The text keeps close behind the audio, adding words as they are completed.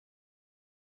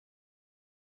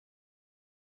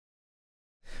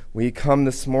We come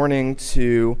this morning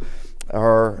to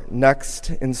our next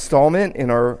installment in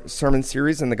our sermon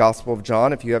series in the Gospel of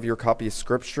John. If you have your copy of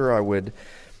Scripture, I would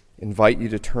invite you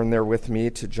to turn there with me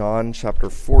to John chapter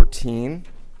 14.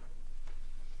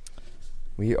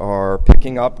 We are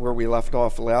picking up where we left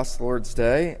off last Lord's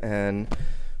Day, and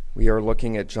we are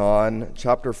looking at John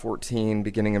chapter 14,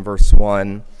 beginning in verse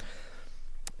 1.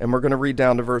 And we're going to read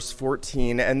down to verse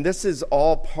 14. And this is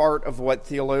all part of what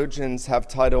theologians have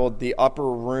titled the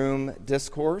Upper Room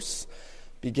Discourse,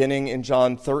 beginning in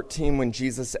John 13 when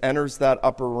Jesus enters that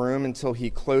upper room until he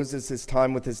closes his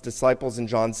time with his disciples in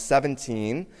John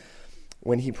 17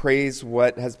 when he prays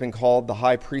what has been called the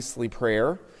high priestly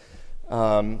prayer.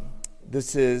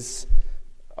 This has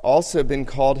also been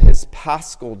called his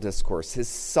paschal discourse, his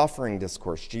suffering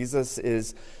discourse. Jesus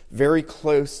is very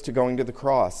close to going to the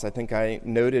cross. I think I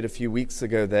noted a few weeks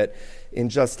ago that in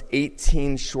just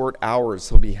 18 short hours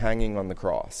he'll be hanging on the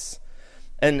cross.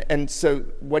 And so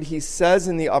what he says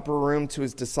in the upper room to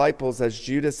his disciples as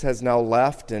Judas has now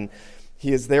left and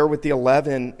he is there with the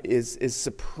 11 is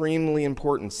supremely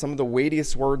important. Some of the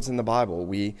weightiest words in the Bible.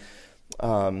 We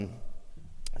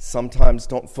sometimes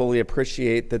don't fully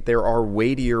appreciate that there are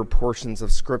weightier portions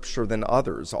of Scripture than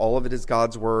others. All of it is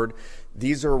God's Word.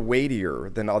 These are weightier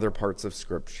than other parts of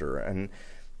Scripture.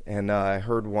 And I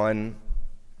heard one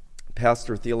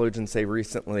pastor theologian say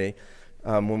recently,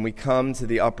 when we come to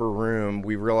the upper room,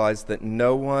 we realize that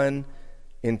no one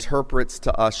interprets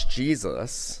to us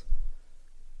Jesus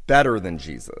better than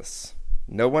Jesus.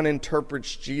 No one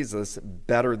interprets Jesus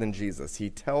better than Jesus.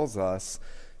 He tells us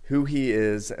who he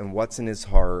is and what's in his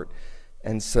heart.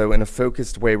 And so in a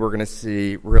focused way, we're going to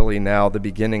see really now the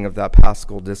beginning of that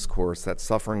paschal discourse, that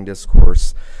suffering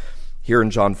discourse here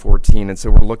in John 14. And so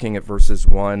we're looking at verses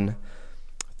 1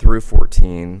 through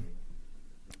 14.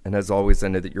 And as always, I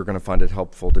know that you're going to find it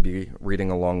helpful to be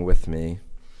reading along with me.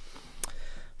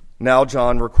 Now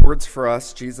John records for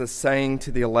us Jesus saying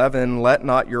to the 11, "Let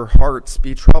not your hearts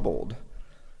be troubled.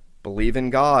 Believe in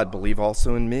God, believe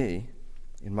also in me.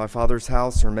 In my Father's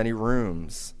house are many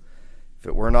rooms. If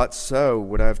it were not so,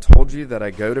 would I have told you that I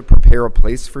go to prepare a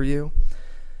place for you?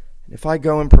 And if I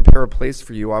go and prepare a place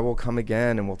for you, I will come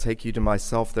again and will take you to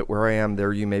myself, that where I am,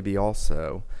 there you may be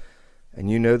also.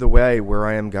 And you know the way where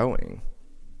I am going."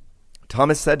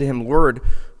 Thomas said to him, "Lord,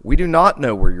 we do not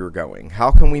know where you're going.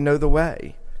 How can we know the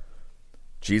way?"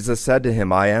 Jesus said to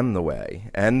him, "I am the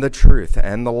way, and the truth,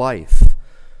 and the life.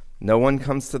 No one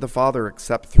comes to the Father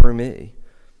except through me.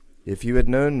 If you had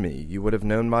known me, you would have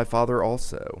known my Father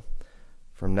also.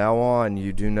 From now on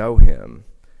you do know him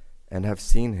and have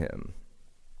seen him."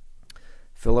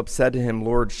 Philip said to him,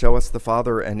 "Lord, show us the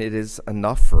Father, and it is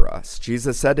enough for us."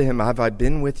 Jesus said to him, "Have I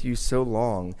been with you so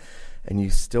long, and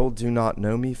you still do not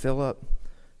know me, Philip?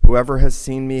 Whoever has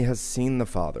seen me has seen the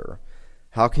Father.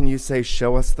 How can you say,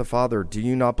 'Show us the Father'? Do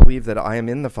you not believe that I am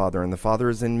in the Father, and the Father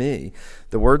is in me?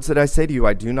 The words that I say to you,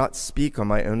 I do not speak on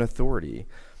my own authority,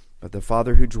 but the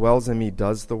Father who dwells in me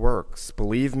does the works.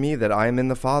 Believe me that I am in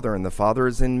the Father, and the Father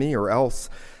is in me, or else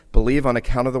believe on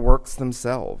account of the works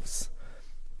themselves.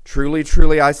 Truly,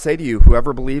 truly, I say to you,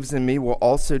 whoever believes in me will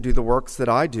also do the works that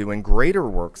I do, and greater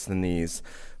works than these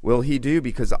will he do,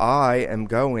 because I am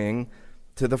going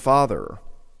to the Father.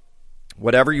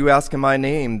 Whatever you ask in my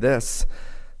name, this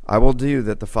I will do,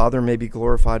 that the Father may be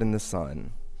glorified in the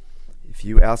Son. If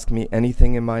you ask me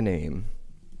anything in my name,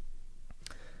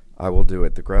 I will do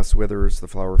it." The grass withers, the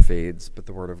flower fades, but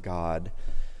the word of God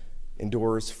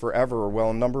endures forever.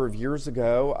 Well, a number of years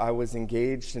ago, I was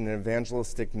engaged in an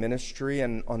evangelistic ministry,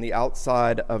 and on the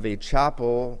outside of a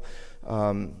chapel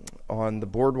on the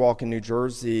boardwalk in New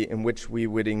Jersey, in which we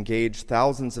would engage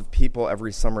thousands of people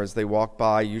every summer as they walk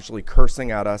by, usually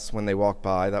cursing at us when they walk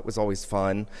by. That was always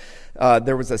fun.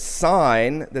 There was a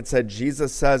sign that said,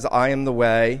 "Jesus says, I am the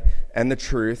way and the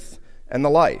truth and the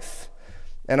life."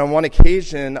 And on one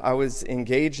occasion, I was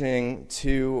engaging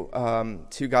two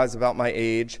guys about my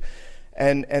age,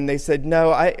 and they said,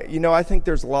 "No, I think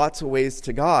there's lots of ways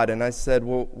to God." And I said,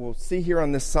 "Well, we'll see here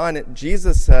on this sign,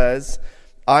 Jesus says,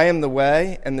 'I am the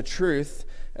way and the truth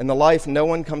and the life. No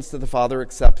one comes to the Father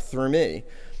except through me.'"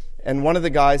 And one of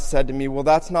the guys said to me, "Well,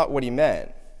 that's not what he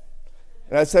meant."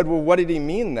 And I said, "Well, what did he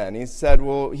mean then?" He said,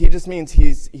 "Well, he just means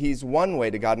he's one way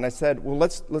to God." And I said, "Well,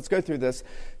 let's go through this.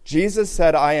 Jesus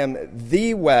said, 'I am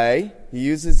the way.'" He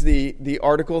uses the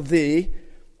article "the."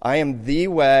 "I am the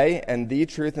way and the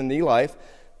truth and the life.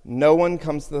 No one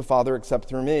comes to the Father except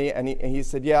through me." And he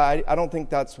said, "Yeah, I don't think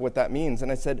that's what that means."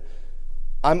 And I said,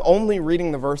 "I'm only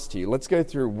reading the verse to you. Let's go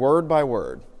through word by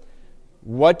word.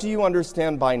 What do you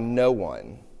understand by no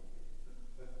one?"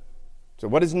 So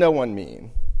what does no one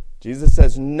mean? Jesus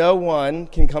says, no one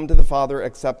can come to the Father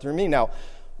except through me. Now,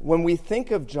 when we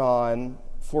think of John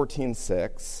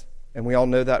 14:6, and we all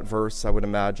know that verse, I would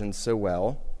imagine, so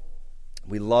well.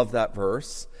 We love that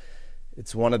verse.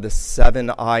 It's one of the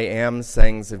 7 I am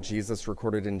sayings of Jesus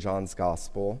recorded in John's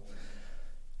Gospel.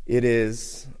 It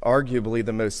is arguably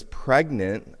the most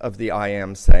pregnant of the I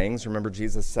am sayings. Remember,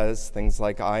 Jesus says things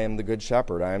like, I am the good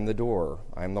shepherd, I am the door,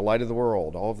 I am the light of the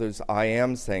world. All of those I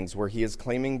am sayings where he is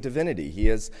claiming divinity.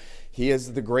 He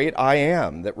is the great I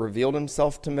am that revealed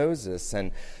himself to Moses.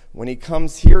 And when he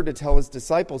comes here to tell his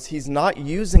disciples, he's not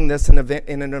using this in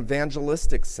an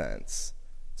evangelistic sense.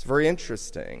 It's very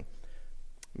interesting.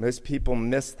 Most people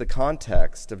miss the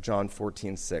context of John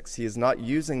 14:6. He is not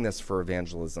using this for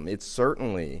evangelism. It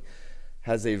certainly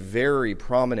has a very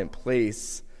prominent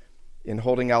place in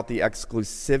holding out the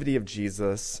exclusivity of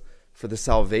Jesus for the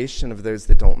salvation of those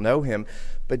that don't know him.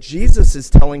 But Jesus is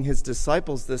telling his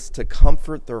disciples this to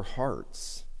comfort their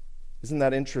hearts. Isn't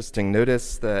that interesting?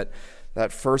 Notice that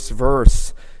first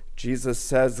verse, Jesus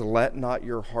says, let not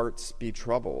your hearts be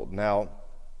troubled. Now,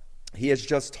 he has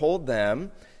just told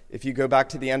them, if you go back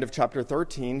to the end of chapter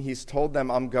 13, he's told them,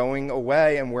 I'm going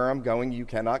away, and where I'm going, you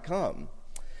cannot come.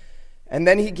 And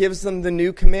then he gives them the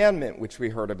new commandment, which we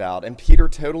heard about. And Peter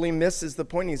totally misses the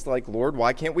point. He's like, Lord,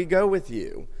 why can't we go with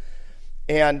you?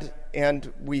 And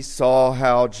we saw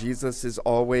how Jesus is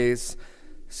always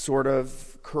sort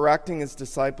of correcting his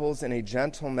disciples in a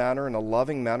gentle manner, in a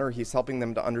loving manner. He's helping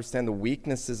them to understand the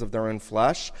weaknesses of their own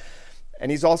flesh.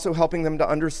 And he's also helping them to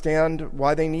understand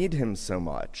why they need him so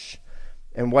much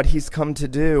and what he's come to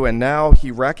do. And now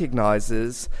he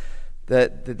recognizes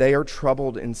that they are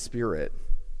troubled in spirit.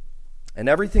 And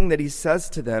everything that he says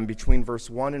to them between verse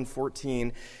 1 and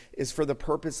 14 is for the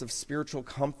purpose of spiritual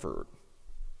comfort.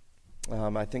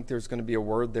 I think there's going to be a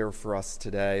word there for us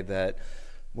today that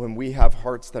when we have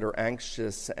hearts that are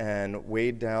anxious and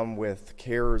weighed down with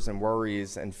cares and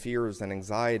worries and fears and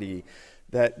anxiety,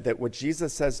 that what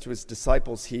Jesus says to his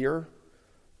disciples here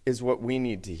is what we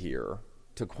need to hear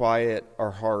to quiet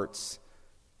our hearts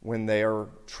when they are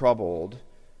troubled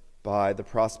by the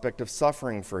prospect of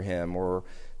suffering for him, or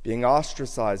being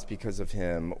ostracized because of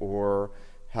him, or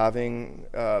having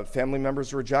family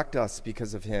members reject us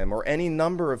because of him, or any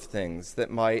number of things that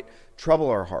might trouble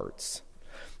our hearts.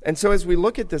 And so as we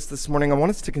look at this morning, I want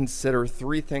us to consider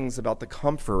 3 things about the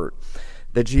comfort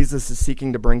that Jesus is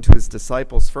seeking to bring to his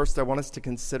disciples. First, I want us to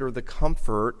consider the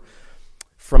comfort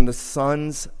from the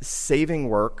Son's saving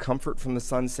work, comfort from the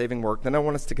Son's saving work. Then I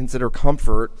want us to consider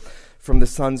comfort from the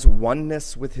Son's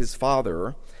oneness with his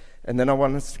Father. And then I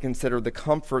want us to consider the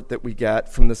comfort that we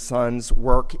get from the Son's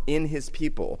work in his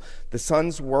people. The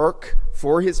Son's work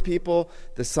for his people,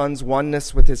 the Son's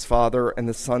oneness with his Father, and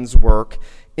the Son's work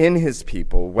in his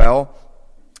people. Well,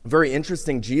 very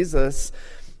interesting. Jesus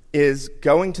is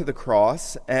going to the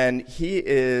cross, and he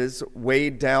is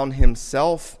weighed down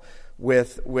himself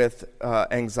with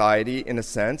anxiety, in a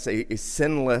sense, a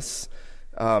sinless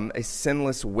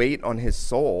weight on his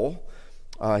soul.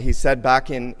 He said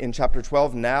back in chapter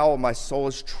 12, now my soul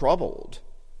is troubled.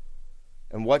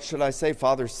 And what should I say?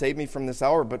 Father, save me from this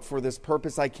hour, but for this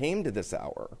purpose I came to this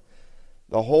hour.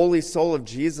 The holy soul of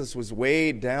Jesus was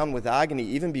weighed down with agony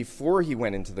even before he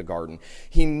went into the garden.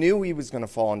 He knew he was going to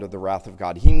fall under the wrath of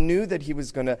God. He knew that he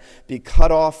was going to be cut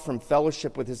off from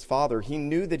fellowship with his Father. He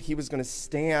knew that he was going to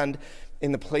stand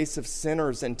in the place of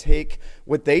sinners and take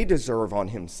what they deserve on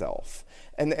himself.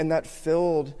 And that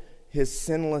filled his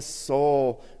sinless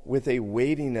soul with a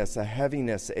weightiness, a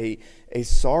heaviness, a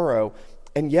sorrow.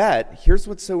 And yet, here's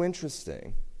what's so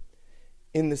interesting.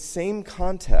 In the same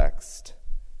context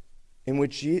in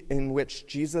which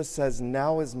Jesus says,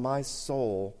 now is my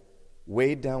soul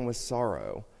weighed down with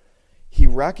sorrow, he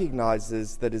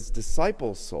recognizes that his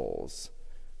disciples' souls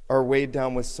are weighed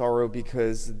down with sorrow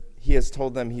because he has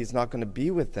told them he's not going to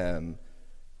be with them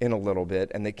in a little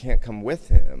bit, and they can't come with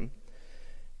him.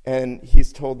 And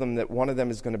he's told them that one of them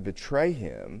is going to betray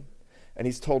him. And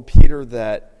he's told Peter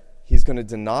that he's going to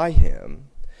deny him.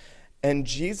 And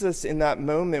Jesus, in that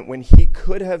moment, when he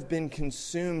could have been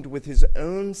consumed with his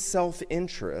own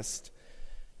self-interest,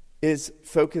 is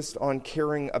focused on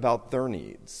caring about their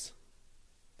needs.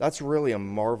 That's really a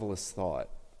marvelous thought.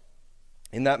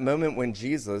 In that moment when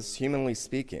Jesus, humanly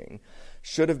speaking,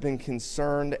 should have been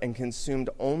concerned and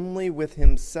consumed only with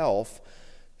himself,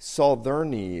 saw their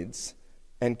needs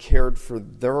and cared for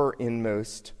their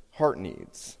inmost heart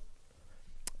needs.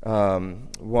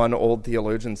 One old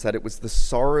theologian said it was the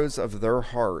sorrows of their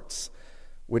hearts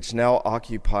which now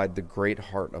occupied the great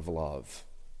heart of love.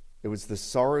 It was the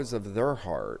sorrows of their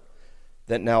heart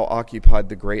that now occupied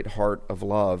the great heart of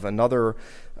love. Another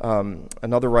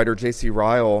writer, J.C.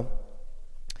 Ryle,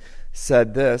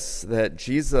 said this, that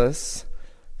Jesus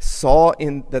saw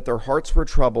that their hearts were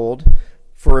troubled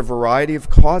for a variety of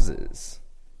causes.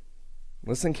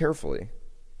 Listen carefully.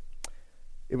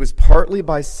 It was partly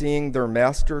by seeing their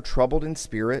master troubled in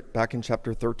spirit, back in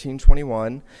chapter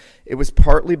 13:21. It was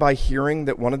partly by hearing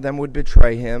that one of them would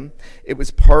betray him. It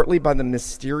was partly by the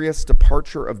mysterious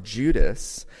departure of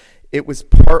Judas. It was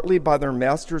partly by their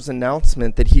master's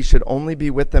announcement that he should only be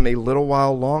with them a little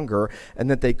while longer and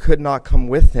that they could not come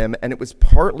with him. And it was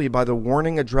partly by the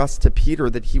warning addressed to Peter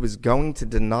that he was going to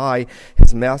deny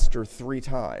his master 3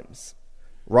 times.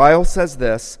 Ryle says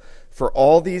this, for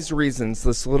all these reasons,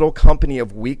 this little company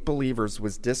of weak believers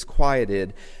was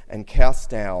disquieted and cast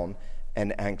down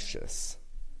and anxious.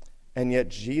 And yet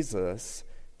Jesus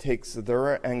takes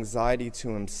their anxiety to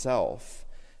himself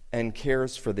and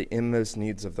cares for the inmost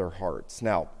needs of their hearts.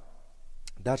 Now,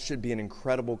 that should be an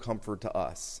incredible comfort to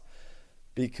us,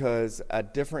 because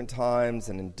at different times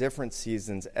and in different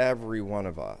seasons, every one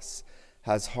of us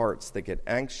has hearts that get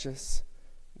anxious,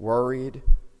 worried,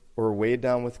 or weighed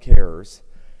down with cares,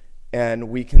 and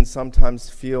we can sometimes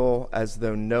feel as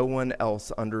though no one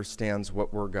else understands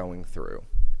what we're going through.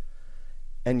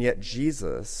 And yet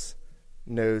Jesus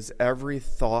knows every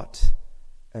thought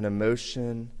and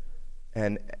emotion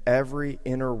and every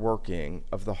inner working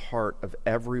of the heart of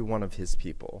every one of his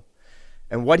people.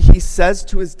 And what he says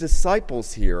to his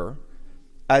disciples here,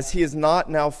 as he is not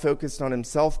now focused on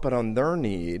himself but on their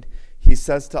need, he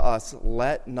says to us,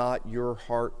 let not your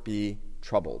heart be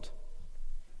troubled.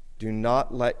 Do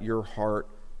not let your heart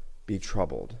be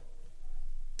troubled.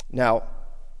 Now,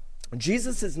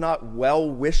 Jesus is not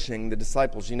well-wishing the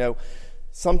disciples. You know,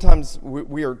 sometimes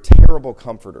we are terrible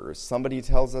comforters. Somebody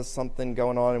tells us something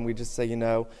going on and we just say, you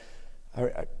know,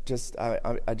 I just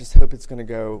hope it's going to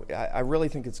go, I really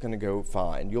think it's going to go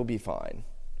fine. You'll be fine.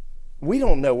 We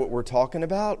don't know what we're talking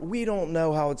about. We don't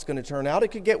know how it's going to turn out. It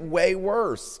could get way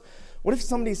worse. What if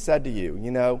somebody said to you, you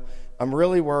know, I'm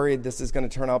really worried this is going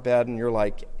to turn out bad, and you're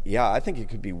like, yeah, I think it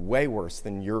could be way worse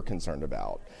than you're concerned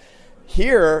about.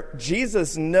 Here,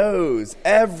 Jesus knows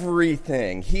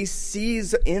everything. He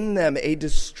sees in them a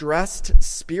distressed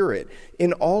spirit,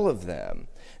 in all of them.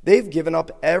 They've given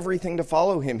up everything to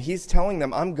follow him. He's telling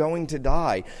them, I'm going to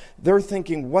die. They're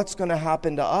thinking, what's going to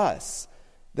happen to us?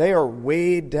 They are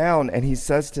weighed down, and he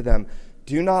says to them,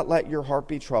 do not let your heart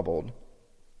be troubled.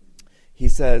 He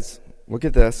says, look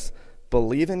at this,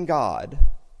 believe in God,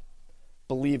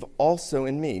 believe also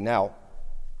in me. Now,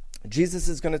 Jesus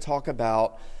is going to talk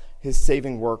about his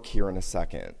saving work here in a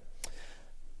second.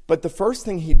 But the first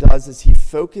thing he does is he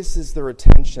focuses their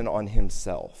attention on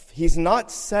himself. He's not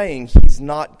saying he's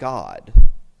not God.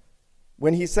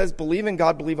 When he says, believe in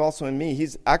God, believe also in me,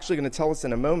 he's actually going to tell us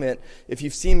in a moment, if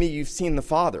you've seen me, you've seen the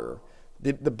Father.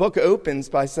 The book opens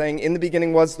by saying, in the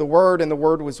beginning was the Word, and the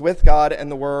Word was with God,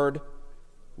 and the Word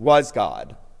was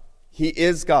God. He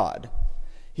is God.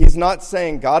 He's not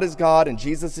saying God is God and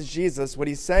Jesus is Jesus. What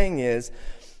he's saying is,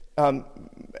 and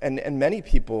many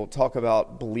people talk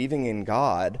about believing in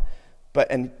God,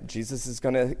 and Jesus is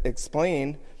going to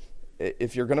explain,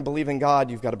 if you're going to believe in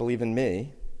God, you've got to believe in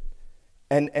me.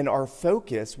 And our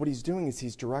focus, what he's doing is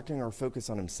he's directing our focus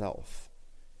on himself.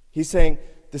 He's saying,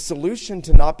 the solution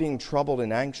to not being troubled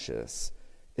and anxious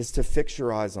is to fix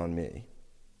your eyes on me.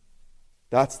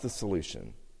 That's the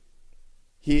solution.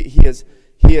 He is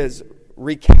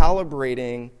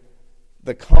recalibrating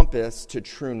the compass to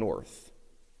true north,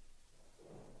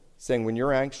 saying, when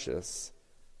you're anxious,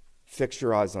 fix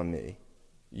your eyes on me.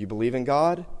 You believe in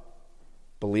God?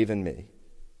 Believe in me.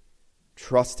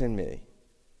 Trust in me.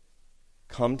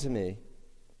 Come to me.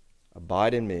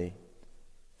 Abide in me.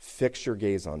 Fix your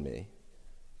gaze on me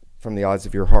from the eyes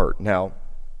of your heart. Now,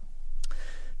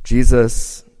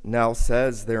 Jesus now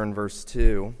says there in verse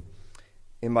 2,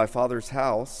 in my Father's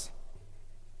house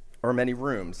are many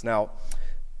rooms. Now,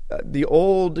 the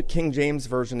old King James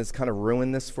Version has kind of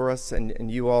ruined this for us,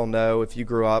 and you all know, if you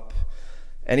grew up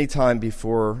any time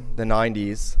before the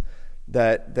 90s,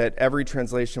 that every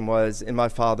translation was, in my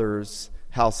Father's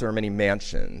house there are many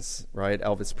mansions, right?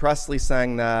 Elvis Presley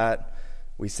sang that.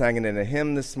 We sang it in a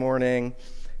hymn this morning.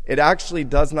 It actually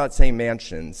does not say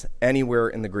mansions anywhere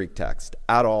in the Greek text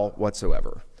at all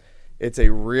whatsoever. It's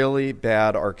a really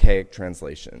bad, archaic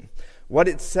translation. What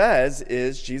it says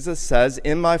is, Jesus says,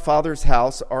 in my Father's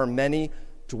house are many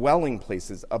dwelling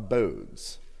places,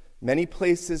 abodes, many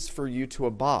places for you to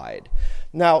abide.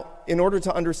 Now, in order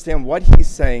to understand what he's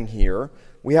saying here,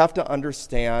 we have to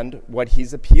understand what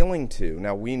he's appealing to.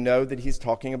 Now, we know that he's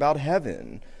talking about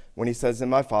heaven, when he says, in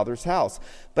my Father's house.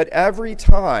 But every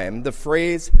time the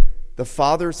phrase, the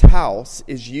Father's house,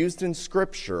 is used in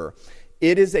Scripture,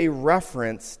 it is a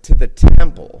reference to the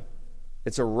temple.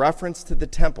 It's a reference to the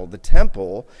temple. The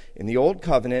temple in the Old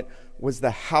Covenant was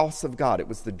the house of God. It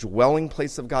was the dwelling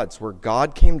place of God. It's where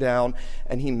God came down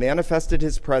and he manifested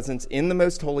his presence in the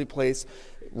most holy place,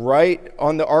 right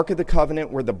on the Ark of the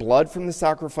Covenant, where the blood from the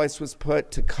sacrifice was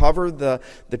put to cover the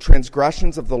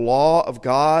transgressions of the law of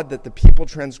God that the people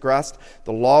transgressed.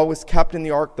 The law was kept in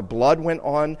the Ark. The blood went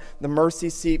on the mercy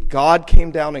seat. God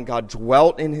came down and God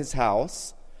dwelt in his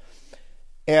house.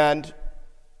 And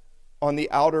on the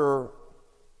outer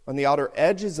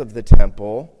edges of the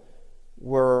temple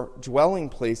were dwelling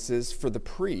places for the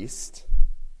priest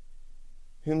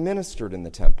who ministered in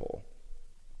the temple.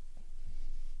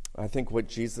 I think what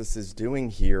Jesus is doing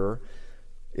here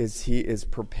is he is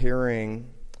preparing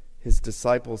his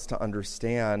disciples to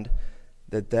understand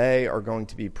that they are going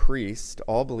to be priests,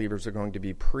 all believers are going to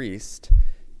be priests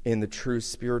in the true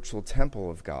spiritual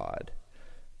temple of God,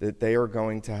 that they are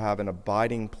going to have an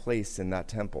abiding place in that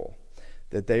temple,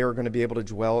 that they are going to be able to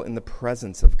dwell in the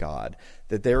presence of God,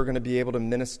 that they are going to be able to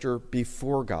minister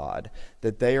before God,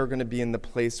 that they are going to be in the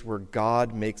place where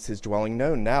God makes his dwelling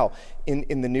known. Now,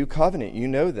 in the new covenant, you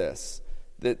know this,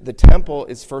 that the temple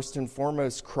is first and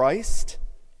foremost Christ,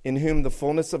 in whom the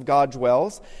fullness of God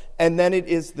dwells, and then it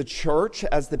is the church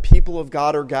as the people of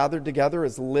God are gathered together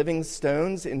as living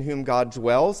stones in whom God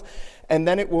dwells, and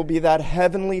then it will be that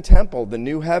heavenly temple, the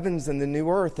new heavens and the new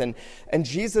earth, and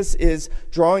Jesus is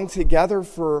drawing together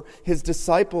for his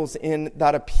disciples in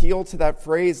that appeal to that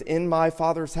phrase, in my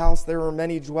Father's house there are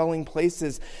many dwelling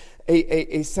places,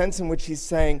 a sense in which he's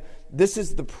saying, this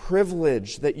is the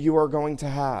privilege that you are going to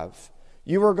have.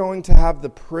 You are going to have the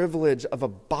privilege of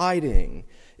abiding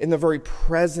in the very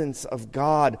presence of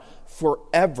God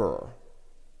forever.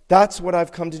 That's what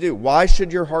I've come to do. Why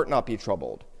should your heart not be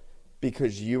troubled?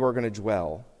 Because you are going to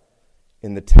dwell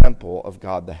in the temple of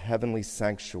God, the heavenly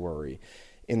sanctuary,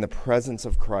 in the presence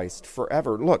of Christ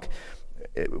forever. Look,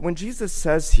 when Jesus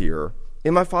says here,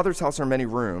 in my Father's house are many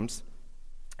rooms,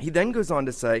 he then goes on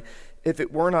to say, if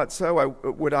it were not so,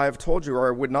 would I have told you, or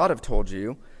I would not have told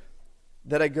you,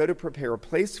 that I go to prepare a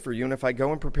place for you, and if I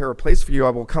go and prepare a place for you,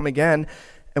 I will come again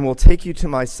and will take you to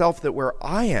myself, that where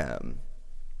I am,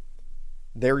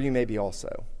 there you may be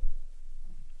also.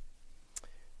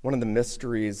 One of the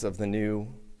mysteries of the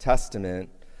New Testament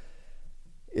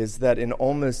is that in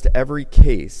almost every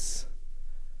case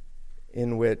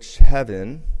in which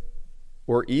heaven,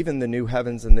 or even the new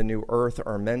heavens and the new earth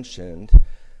are mentioned,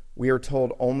 we are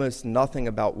told almost nothing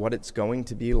about what it's going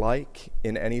to be like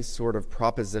in any sort of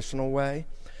propositional way,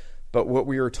 but what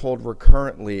we are told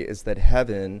recurrently is that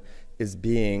heaven is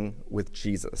being with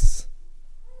Jesus.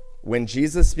 When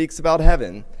Jesus speaks about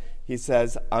heaven, he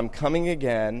says, I'm coming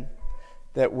again,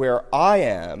 that where I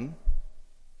am,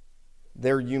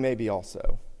 there you may be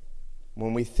also.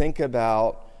 When we think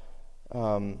about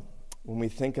the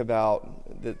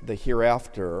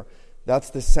hereafter,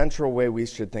 that's the central way we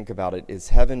should think about it, is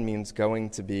heaven means going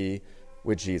to be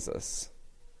with Jesus.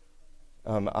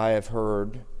 I have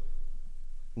heard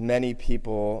many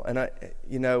people, and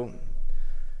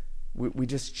we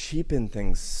just cheapen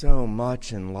things so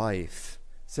much in life.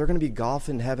 Is there going to be golf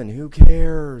in heaven? Who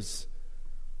cares?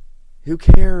 Who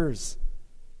cares?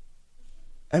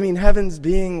 I mean, heaven's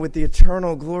being with the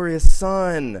eternal, glorious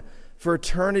Son for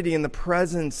eternity in the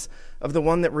presence of the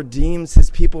one that redeems his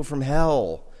people from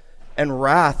hell and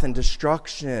wrath and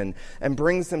destruction and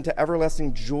brings them to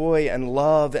everlasting joy and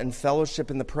love and fellowship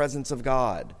in the presence of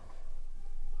God.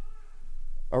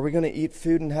 Are we going to eat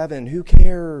food in heaven? Who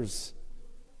cares?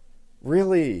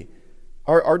 Really?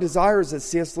 Our desires, as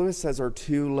C.S. Lewis says, are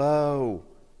too low.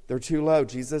 They're too low.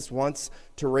 Jesus wants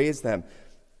to raise them.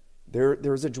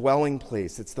 There's a dwelling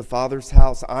place. It's the Father's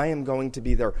house. I am going to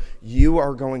be there. You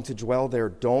are going to dwell there.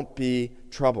 Don't be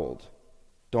troubled.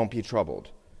 Don't be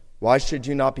troubled. Why should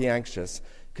you not be anxious?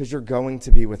 Because you're going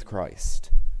to be with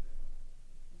Christ.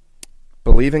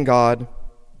 Believe in God.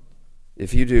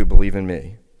 If you do, believe in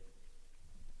me.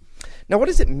 Now, what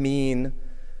does it mean?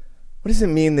 What does it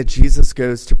mean that Jesus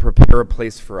goes to prepare a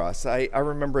place for us? I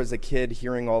remember as a kid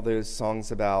hearing all those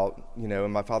songs about,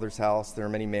 in my Father's house there are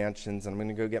many mansions, and I'm going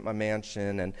to go get my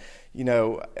mansion. And,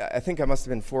 I think I must have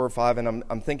been 4 or 5, and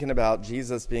I'm thinking about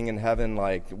Jesus being in heaven,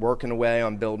 like working away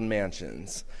on building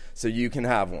mansions so you can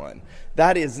have one.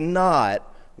 That is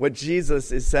not what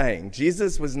Jesus is saying.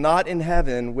 Jesus was not in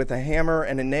heaven with a hammer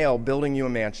and a nail building you a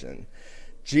mansion.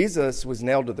 Jesus was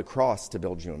nailed to the cross to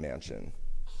build you a mansion.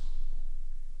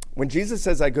 When Jesus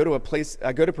says, I go to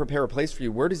prepare a place for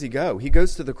you, where does he go? He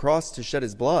goes to the cross to shed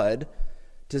his blood,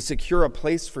 to secure a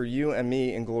place for you and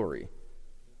me in glory.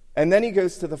 And then he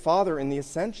goes to the Father in the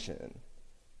ascension.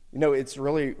 You know, it's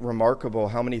really remarkable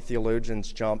how many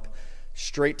theologians jump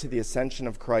straight to the ascension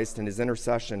of Christ and his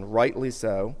intercession, rightly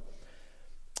so,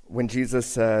 when Jesus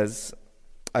says,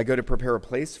 I go to prepare a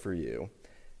place for you,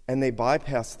 and they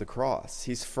bypass the cross.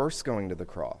 He's first going to the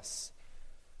cross.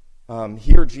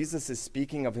 Here, Jesus is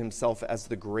speaking of himself as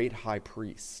the great high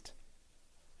priest.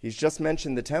 He's just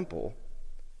mentioned the temple,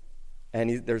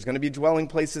 and there's going to be dwelling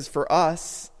places for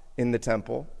us in the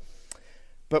temple.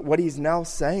 But what he's now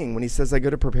saying when he says, I go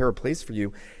to prepare a place for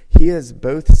you, he is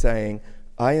both saying,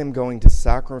 I am going to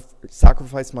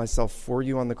sacrifice myself for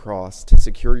you on the cross to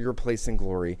secure your place in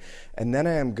glory, and then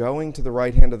I am going to the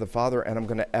right hand of the Father, and I'm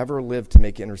going to ever live to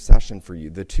make intercession for you.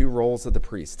 The two roles of the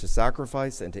priest, to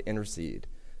sacrifice and to intercede.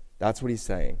 That's what he's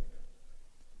saying.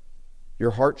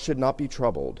 Your heart should not be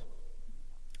troubled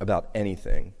about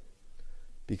anything,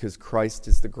 because Christ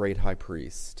is the great high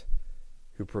priest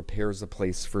who prepares a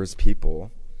place for his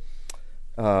people.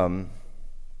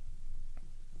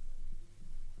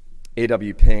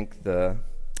 A.W. Pink, the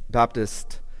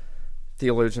Baptist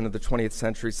theologian of the 20th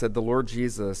century, said, the Lord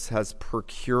Jesus has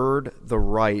procured the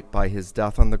right by his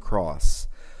death on the cross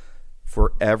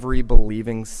for every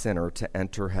believing sinner to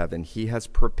enter heaven. He has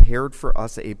prepared for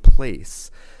us a place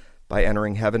by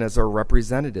entering heaven as our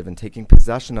representative and taking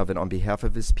possession of it on behalf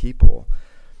of his people.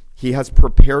 He has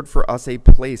prepared for us a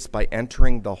place by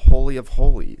entering the Holy of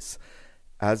Holies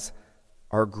as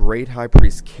our great high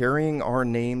priest, carrying our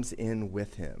names in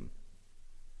with him.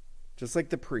 Just like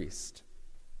the priest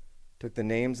took the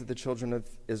names of the children of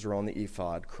Israel in the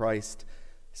ephod, Christ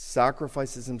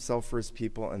sacrifices himself for his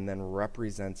people and then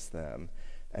represents them.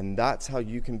 And that's how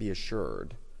you can be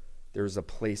assured there's a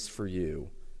place for you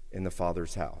in the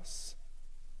Father's house.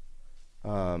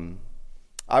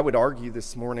 I would argue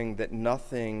this morning that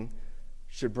nothing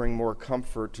should bring more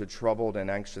comfort to troubled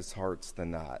and anxious hearts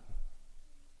than that.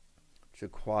 It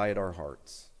should quiet our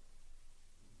hearts.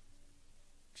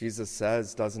 Jesus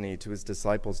says, doesn't he, to his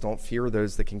disciples, don't fear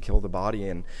those that can kill the body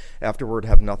and afterward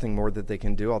have nothing more that they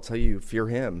can do. I'll tell you, fear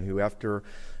him who after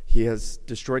he has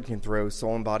destroyed can throw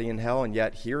soul and body in hell. And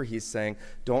yet here he's saying,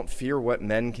 don't fear what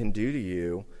men can do to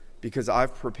you, because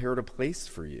I've prepared a place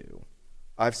for you.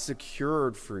 I've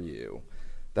secured for you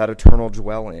that eternal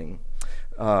dwelling.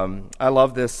 I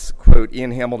love this quote.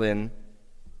 Ian Hamilton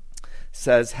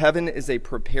says, heaven is a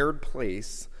prepared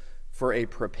place for a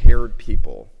prepared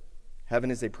people. Heaven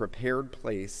is a prepared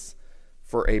place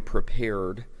for a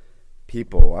prepared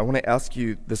people. I want to ask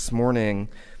you this morning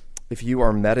if you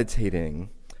are meditating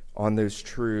on those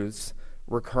truths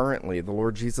recurrently. The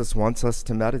Lord Jesus wants us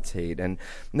to meditate. And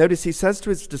notice he says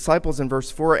to his disciples in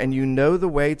verse 4, and you know the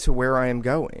way to where I am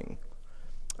going.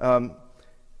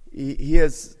 He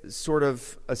is sort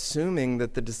of assuming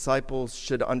that the disciples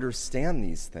should understand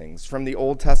these things from the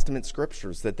Old Testament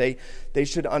scriptures, that they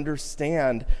should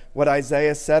understand what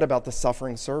Isaiah said about the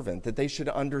suffering servant, that they should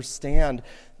understand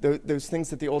those things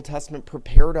that the Old Testament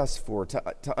prepared us for,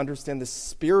 to understand the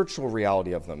spiritual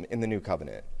reality of them in the New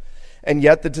Covenant. And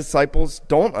yet the disciples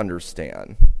don't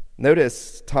understand.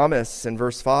 Notice Thomas in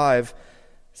verse 5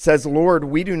 says, Lord,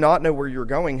 we do not know where you're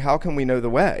going. How can we know the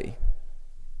way?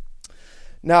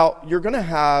 Now, you're going to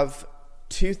have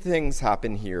two things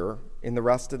happen here in the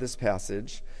rest of this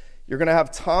passage. You're going to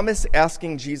have Thomas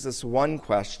asking Jesus one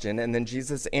question and then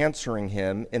Jesus answering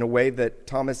him in a way that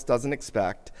Thomas doesn't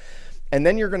expect. And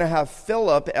then you're going to have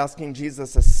Philip asking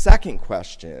Jesus a second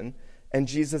question and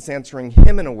Jesus answering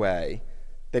him in a way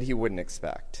that he wouldn't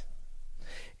expect.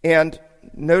 And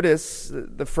notice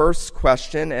the first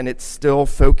question, and it's still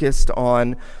focused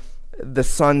on the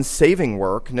Son's saving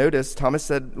work. Notice Thomas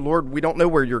said, Lord, we don't know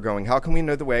where you're going. How can we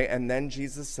know the way? And then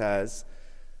Jesus says,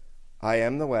 I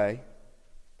am the way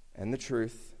and the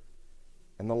truth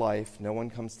and the life. No one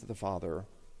comes to the Father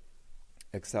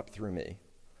except through me.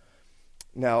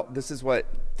 Now, this is what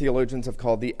theologians have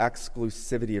called the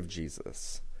exclusivity of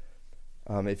Jesus.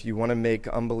 If you want to make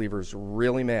unbelievers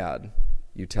really mad,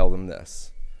 you tell them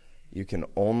this. You can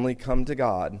only come to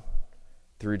God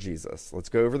through Jesus. Let's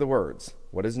go over the words.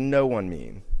 What does no one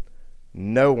mean?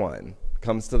 No one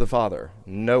comes to the Father.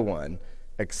 No one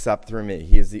except through me.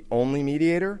 He is the only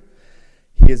mediator.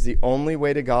 He is the only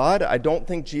way to God. I don't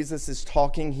think Jesus is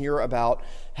talking here about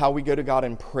how we go to God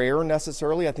in prayer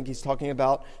necessarily. I think he's talking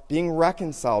about being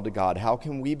reconciled to God. How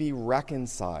can we be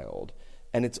reconciled?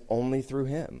 And it's only through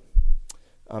him.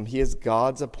 He is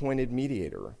God's appointed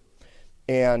mediator.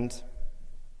 And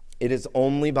it is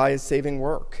only by his saving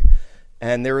work.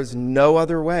 And there is no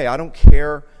other way. I don't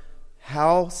care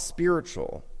how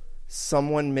spiritual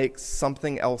someone makes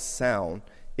something else sound.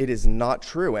 it is not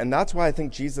true. And that's why I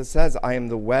think Jesus says, I am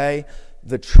the way,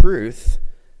 the truth,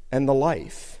 and the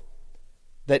life.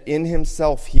 That in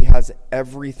himself he has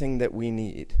everything that we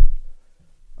need.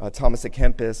 Thomas à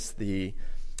Kempis, the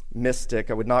mystic,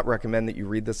 I would not recommend that you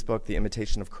read this book, The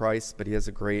Imitation of Christ, but he has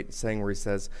a great saying where he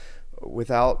says,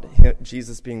 without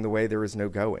Jesus being the way, there is no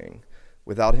going.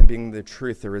 Without him being the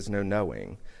truth, there is no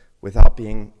knowing. Without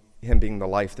him being the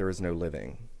life, there is no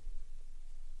living.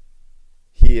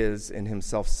 He is in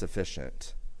himself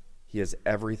sufficient. He has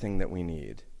everything that we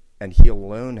need, and he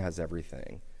alone has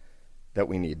everything that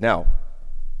we need. Now,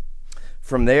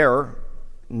 from there,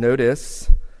 notice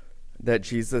that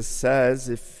Jesus says,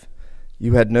 if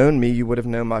you had known me, you would have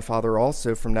known my Father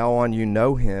also. From now on, you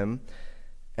know him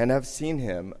and have seen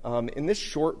him. In this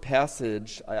short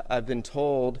passage, I've been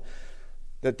told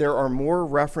that there are more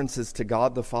references to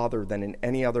God the Father than in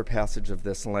any other passage of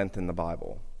this length in the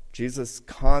Bible. Jesus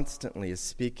constantly is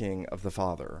speaking of the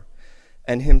Father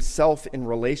and himself in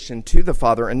relation to the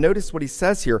Father. And notice what he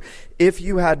says here. If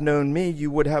you had known me,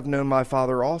 you would have known my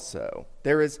Father also.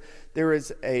 There is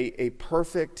a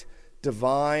perfect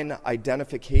divine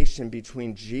identification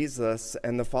between Jesus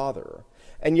and the Father.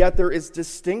 And yet there is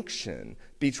distinction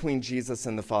between Jesus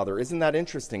and the Father. Isn't that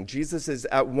interesting? Jesus is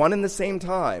at one and the same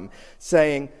time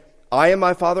saying, I and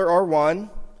my Father are one,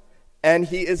 and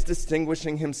he is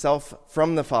distinguishing himself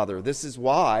from the Father. This is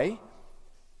why,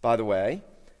 by the way,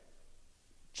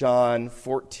 John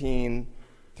 14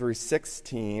 through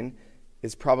 16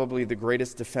 is probably the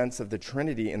greatest defense of the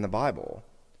Trinity in the Bible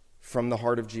from the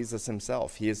heart of Jesus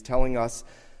himself. He is telling us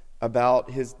about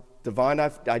his divine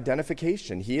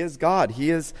identification. He is God. He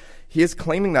is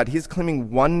claiming that. He is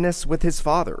claiming oneness with his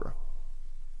Father.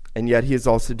 And yet he is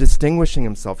also distinguishing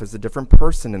himself as a different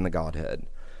person in the Godhead.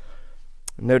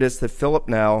 Notice that Philip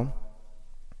now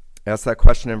asks that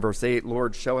question in verse 8,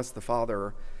 Lord, show us the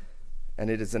Father,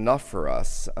 and it is enough for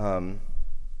us.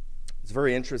 It's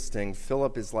very interesting.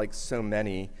 Philip is like so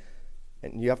many,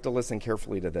 and you have to listen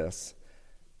carefully to this.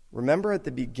 Remember at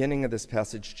the beginning of this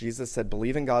passage, Jesus said,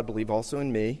 believe in God, believe also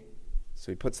in me.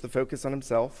 So he puts the focus on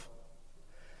himself.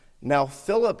 Now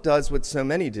Philip does what so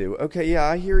many do. Okay, yeah,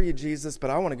 I hear you, Jesus, but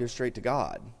I want to go straight to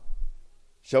God.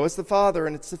 Show us the Father,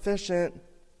 and it's sufficient.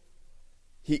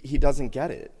 He doesn't get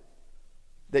it.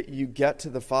 That you get to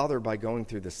the Father by going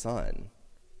through the Son.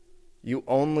 You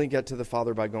only get to the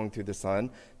Father by going through the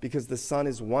Son because the Son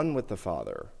is one with the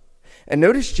Father. And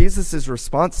notice Jesus'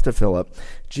 response to Philip.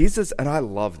 Jesus, and I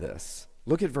love this.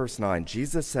 Look at verse 9.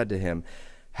 Jesus said to him,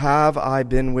 have I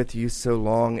been with you so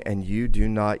long, and you do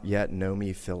not yet know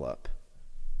me, Philip?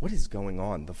 What is going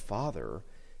on? The Father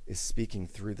is speaking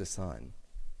through the Son.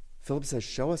 Philip says,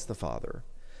 show us the Father.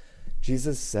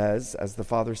 Jesus says, as the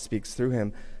Father speaks through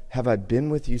him, have I been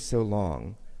with you so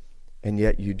long, and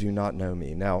yet you do not know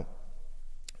me? Now,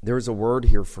 there is a word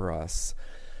here for us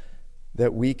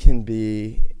that we can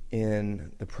be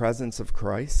in the presence of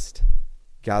Christ,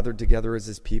 gathered together as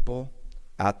his people,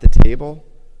 at the table.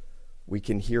 We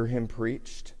can hear him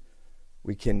preached.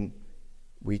 We can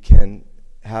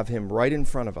have him right in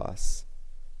front of us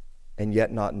and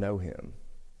yet not know him.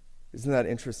 Isn't that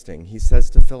interesting? He says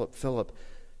to Philip, Philip,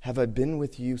 have I been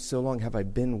with you so long? Have I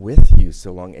been with you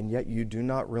so long? And yet you do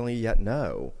not really yet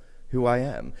know who I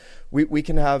am. We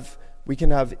can have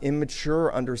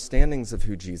immature understandings of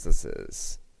who Jesus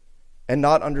is and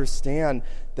not understand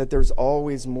that there's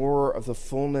always more of the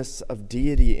fullness of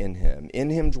deity in him. In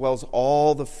him dwells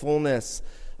all the fullness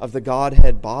of the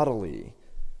Godhead bodily.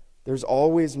 There's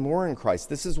always more in Christ.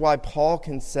 This is why Paul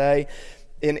can say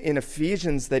in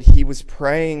Ephesians that he was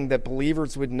praying that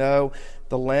believers would know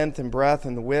the length and breadth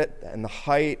and the width and the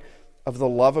height of the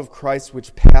love of Christ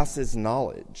which passes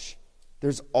knowledge.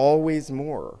 There's always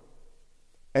more.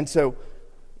 And so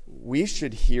we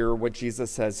should hear what Jesus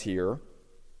says here.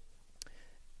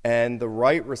 And the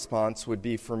right response would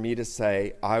be for me to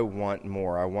say, I want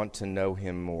more. I want to know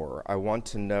him more. I want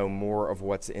to know more of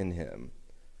what's in him.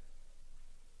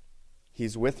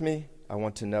 He's with me. I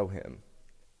want to know him.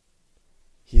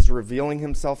 He's revealing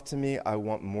himself to me. I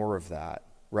want more of that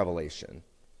revelation.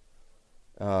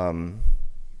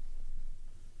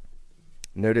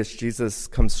 Notice Jesus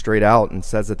comes straight out and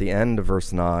says at the end of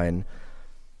verse 9,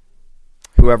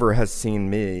 whoever has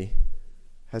seen me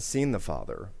has seen the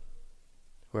Father.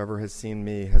 Whoever has seen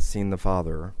me has seen the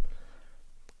Father.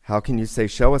 How can you say,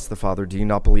 show us the Father? Do you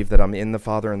not believe that I'm in the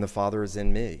Father and the Father is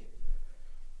in me?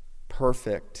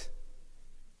 Perfect,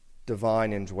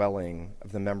 divine indwelling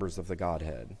of the members of the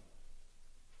Godhead.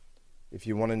 If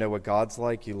you want to know what God's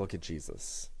like, you look at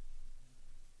Jesus.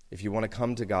 If you want to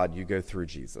come to God, you go through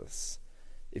Jesus.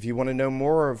 If you want to know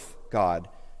more of God,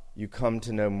 you come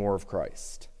to know more of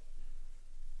Christ.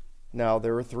 Now,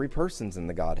 there are three persons in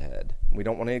the Godhead. We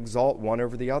don't want to exalt one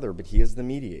over the other, but he is the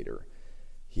mediator.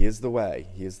 He is the way.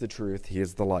 He is the truth. He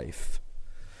is the life.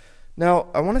 Now,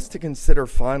 I want us to consider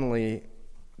finally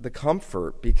the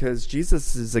comfort, because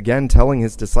Jesus is again telling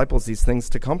his disciples these things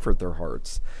to comfort their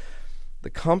hearts. The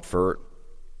comfort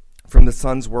from the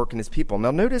Son's work in his people.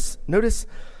 Now, notice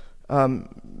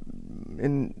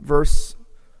in verse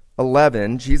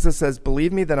 11, Jesus says,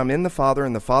 "Believe me that I'm in the Father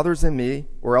and the Father's in me,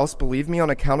 or else believe me on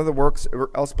account of the works,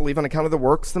 or else believe on account of the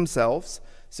works themselves."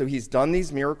 So he's done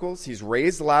these miracles. He's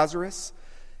raised Lazarus.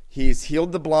 He's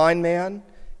healed the blind man.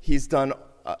 He's done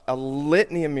a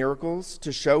litany of miracles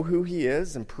to show who he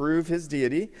is and prove his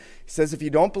deity. He says, if you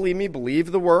don't believe me,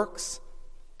 believe the works.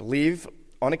 Believe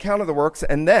on account of the works.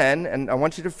 And then, and I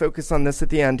want you to focus on this at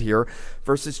the end here,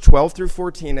 verses 12 through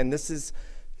 14, and this is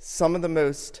some of the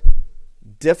most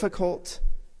difficult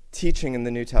teaching in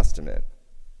the New Testament.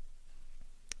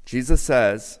 Jesus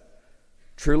says,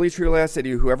 "Truly, truly, I say to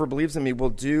you, whoever believes in me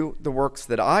will do the works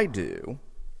that I do,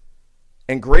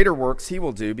 and greater works he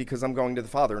will do, because I'm going to the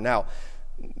Father." Now,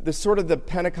 the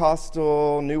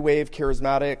Pentecostal, New Wave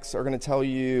charismatics are going to tell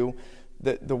you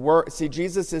that the work, see,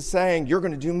 Jesus is saying, you're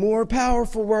going to do more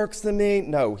powerful works than me.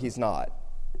 No, he's not.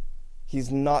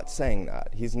 He's not saying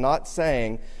that. He's not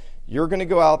saying, you're going to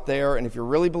go out there, and if you're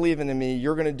really believing in me,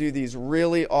 you're going to do these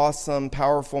really awesome,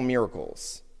 powerful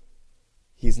miracles.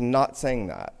 He's not saying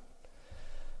that.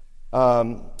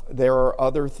 There are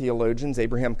other theologians,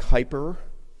 Abraham Kuyper,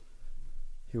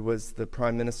 who was the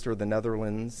Prime Minister of the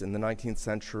Netherlands in the 19th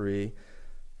century,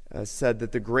 said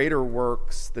that the greater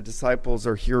works the disciples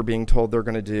are here being told they're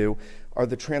going to do are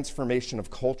the transformation of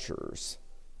cultures,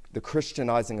 the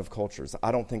Christianizing of cultures.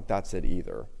 I don't think that's it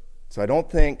either. So I don't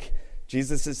think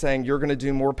Jesus is saying you're going to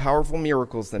do more powerful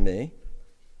miracles than me.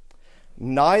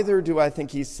 Neither do I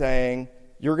think he's saying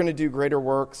you're going to do greater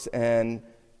works and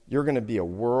you're going to be a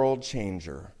world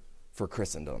changer for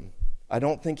Christendom. I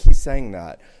don't think he's saying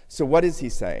that. So what is he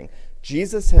saying?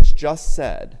 Jesus has just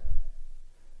said,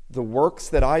 the works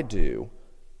that I do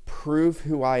prove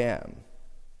who I am.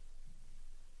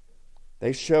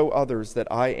 They show others that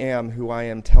I am who I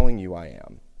am telling you I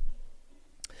am.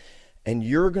 And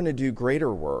you're going to do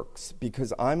greater works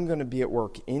because I'm going to be at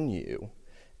work in you,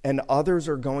 and others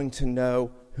are going to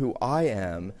know who I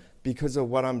am because of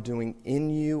what I'm doing in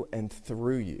you and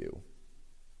through you.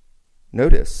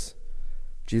 Notice,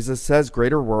 Jesus says,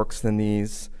 greater works than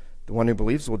these, the one who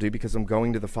believes will do, because I'm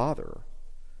going to the Father.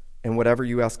 And whatever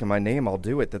you ask in my name, I'll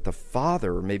do it, that the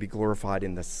Father may be glorified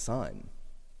in the Son.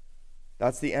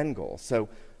 That's the end goal. So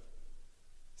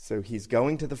he's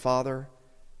going to the Father.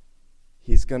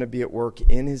 He's going to be at work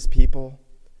in his people.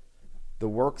 The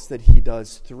works that he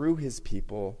does through his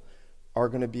people are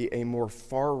going to be a more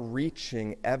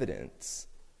far-reaching evidence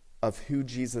of who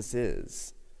Jesus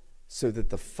is, so that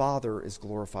the Father is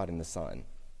glorified in the Son.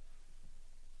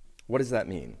 What does that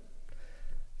mean?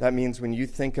 That means when you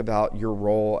think about your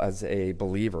role as a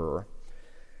believer,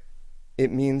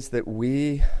 it means that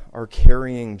we are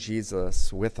carrying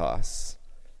Jesus with us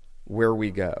where we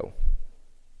go.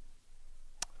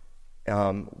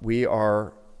 We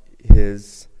are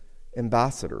his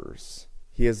ambassadors.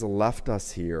 He has left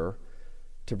us here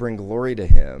to bring glory to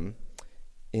him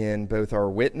in both our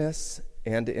witness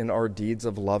and in our deeds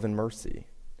of love and mercy.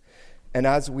 And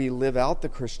as we live out the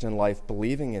Christian life,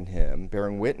 believing in him,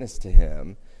 bearing witness to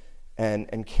him,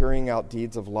 and carrying out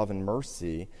deeds of love and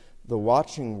mercy, the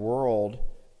watching world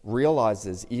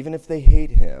realizes, even if they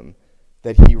hate him,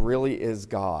 that he really is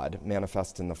God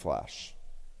manifest in the flesh.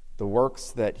 The works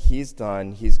that he's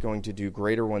done, he's going to do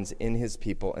greater ones in his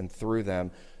people and through them,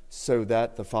 so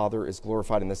that the Father is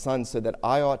glorified in the Son. So that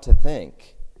I ought to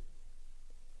think,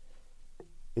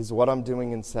 is what I'm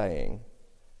doing and saying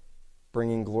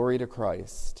bringing glory to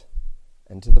Christ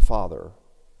and to the Father,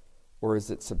 or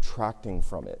is it subtracting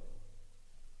from it?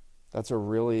 That's a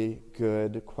really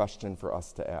good question for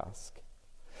us to ask.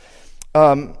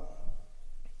 I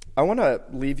want to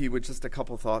leave you with just a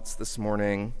couple thoughts this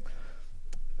morning.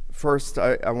 First,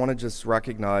 I want to just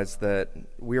recognize that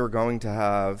we are going to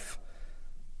have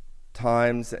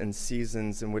times and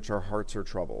seasons in which our hearts are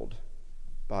troubled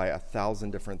by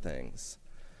 1,000 different things.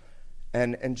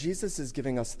 And Jesus is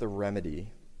giving us the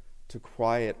remedy to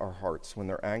quiet our hearts when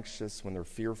they're anxious, when they're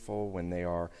fearful, when they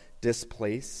are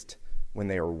displaced, when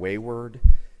they are wayward.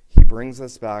 He brings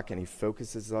us back and he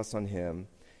focuses us on him.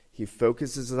 He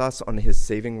focuses us on his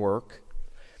saving work.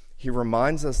 He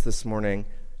reminds us this morning,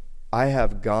 I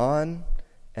have gone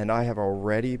and I have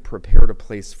already prepared a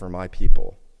place for my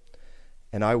people.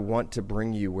 And I want to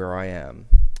bring you where I am.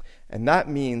 And that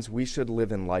means we should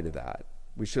live in light of that.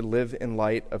 We should live in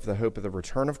light of the hope of the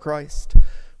return of Christ.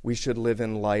 We should live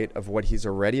in light of what he's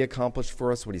already accomplished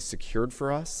for us, what he's secured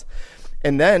for us.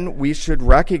 And then we should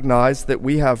recognize that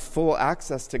we have full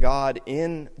access to God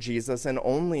in Jesus and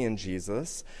only in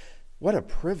Jesus. What a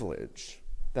privilege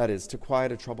that is, to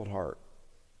quiet a troubled heart.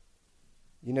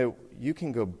 You know, you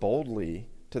can go boldly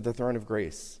to the throne of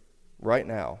grace right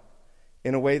now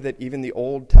in a way that even the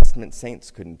Old Testament saints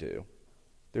couldn't do.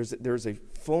 There's a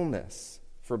fullness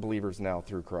for believers now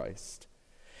through Christ.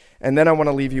 And then I want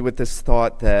to leave you with this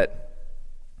thought that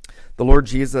the Lord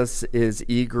Jesus is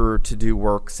eager to do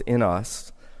works in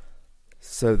us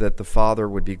so that the Father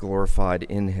would be glorified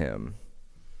in him,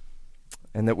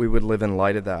 and that we would live in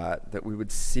light of that we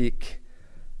would seek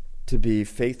to be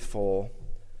faithful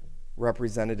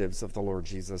representatives of the Lord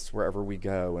Jesus wherever we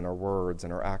go, in our words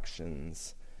and our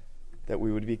actions, that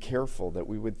we would be careful, that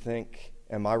we would think,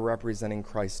 am I representing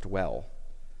Christ well?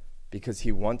 Because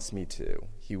he wants me to.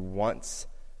 He wants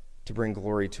to bring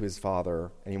glory to his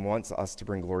Father, and he wants us to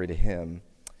bring glory to him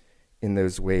in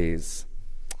those ways.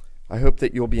 I hope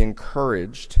that you'll be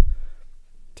encouraged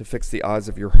to fix the eyes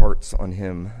of your hearts on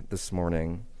him this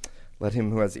morning. Let him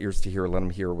who has ears to hear, let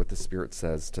him hear what the Spirit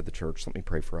says to the church. Let me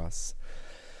pray for us.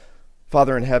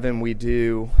 Father in heaven, we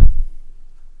do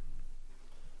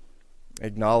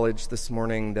acknowledge this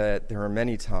morning that there are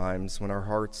many times when our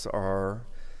hearts are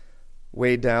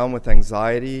weighed down with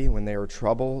anxiety, when they are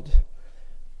troubled,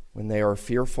 when they are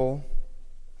fearful,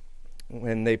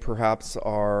 when they perhaps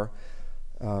are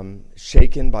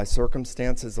shaken by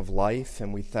circumstances of life.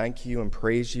 And we thank you and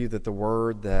praise you that the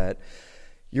word that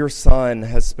your Son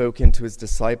has spoken to his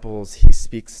disciples, he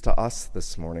speaks to us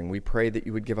this morning. We pray that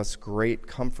you would give us great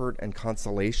comfort and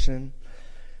consolation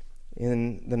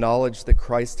in the knowledge that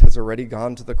Christ has already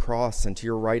gone to the cross and to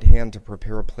your right hand to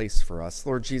prepare a place for us.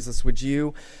 Lord Jesus, would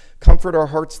you comfort our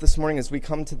hearts this morning as we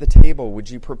come to the table? Would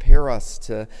you prepare us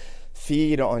to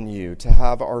feed on you, to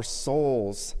have our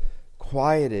souls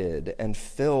quieted and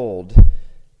filled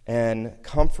and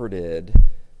comforted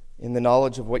in the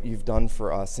knowledge of what you've done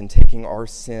for us in taking our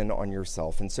sin on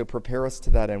yourself? And so prepare us to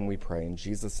that end, we pray. In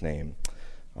Jesus' name,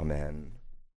 amen.